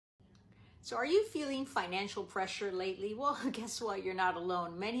So are you feeling financial pressure lately? Well, guess what? You're not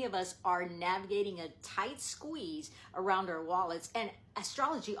alone. Many of us are navigating a tight squeeze around our wallets, and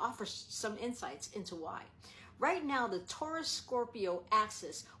astrology offers some insights into why. Right now, the Taurus-Scorpio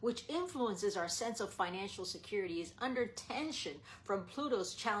axis, which influences our sense of financial security, is under tension from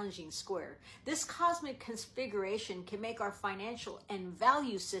Pluto's challenging square. This cosmic configuration can make our financial and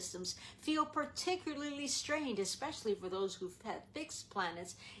value systems feel particularly strained, especially for those who've had fixed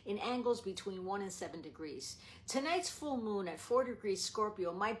planets in angles between 1 and 7 degrees. Tonight's full moon at 4 degrees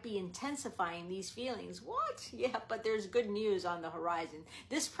Scorpio might be intensifying these feelings. What? Yeah, but there's good news on the horizon.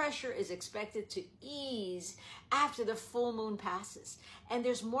 This pressure is expected to ease after the full moon passes, and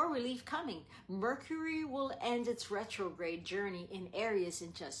there's more relief coming. Mercury will end its retrograde journey in Aries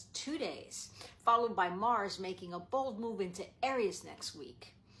in just 2 days, followed by Mars making a bold move into Aries next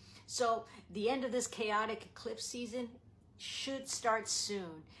week. So the end of this chaotic eclipse season should start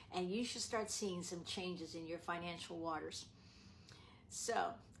soon, and you should start seeing some changes in your financial waters. So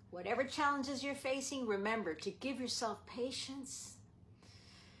whatever challenges you're facing, remember to give yourself patience,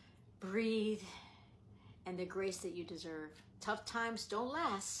 breathe, and the grace that you deserve. Tough times don't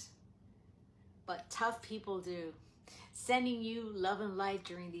last, but tough people do. Sending you love and light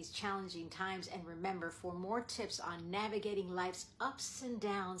during these challenging times. And remember, for more tips on navigating life's ups and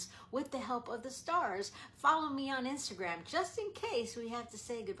downs with the help of the stars, follow me on Instagram, just in case we have to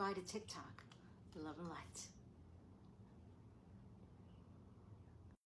say goodbye to TikTok. Love and light.